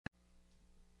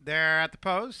There at the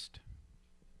post.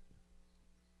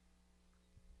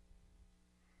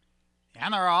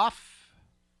 And they're off.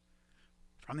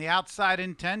 From the outside,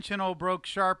 Intentional broke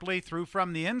sharply through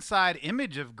from the inside,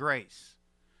 Image of Grace.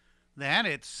 Then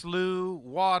it's Slew,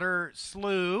 Water,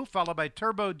 Slew, followed by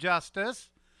Turbo Justice.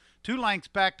 2 lengths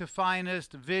back to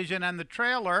Finest Vision, and the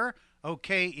trailer,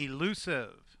 OK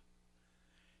Elusive.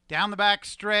 Down the back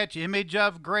stretch, Image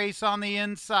of Grace on the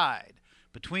inside.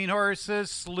 Between horses,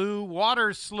 Slew,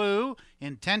 Water, Slew,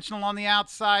 Intentional on the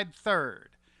outside, third.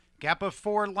 Gap of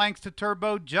 4 lengths to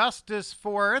Turbo Justice,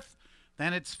 fourth.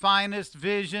 Then it's Finest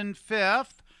Vision,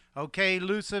 fifth. OK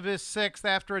Elusive is sixth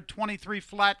after a 23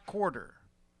 flat quarter.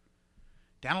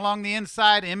 Down along the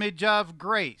inside, Image of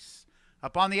Grace.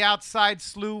 Up on the outside,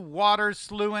 Slew, Water,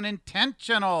 Slew, and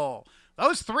Intentional.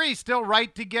 Those 3 still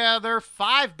right together.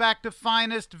 5 back to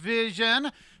Finest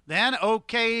Vision. Then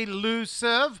OK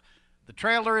Elusive. The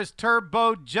trailer is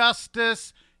Turbo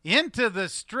Justice. Into the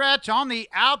stretch on the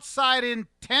outside,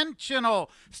 Intentional.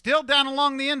 Still down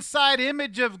along the inside,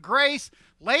 Image of Grace.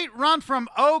 Late run from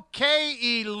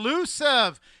OK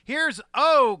Elusive. Here's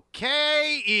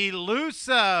OK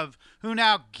Elusive, who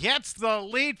now gets the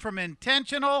lead from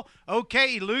Intentional.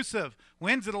 OK Elusive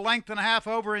wins at a length and a half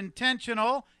over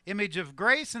Intentional, Image of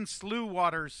Grace, and Slew,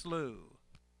 Water, Slew.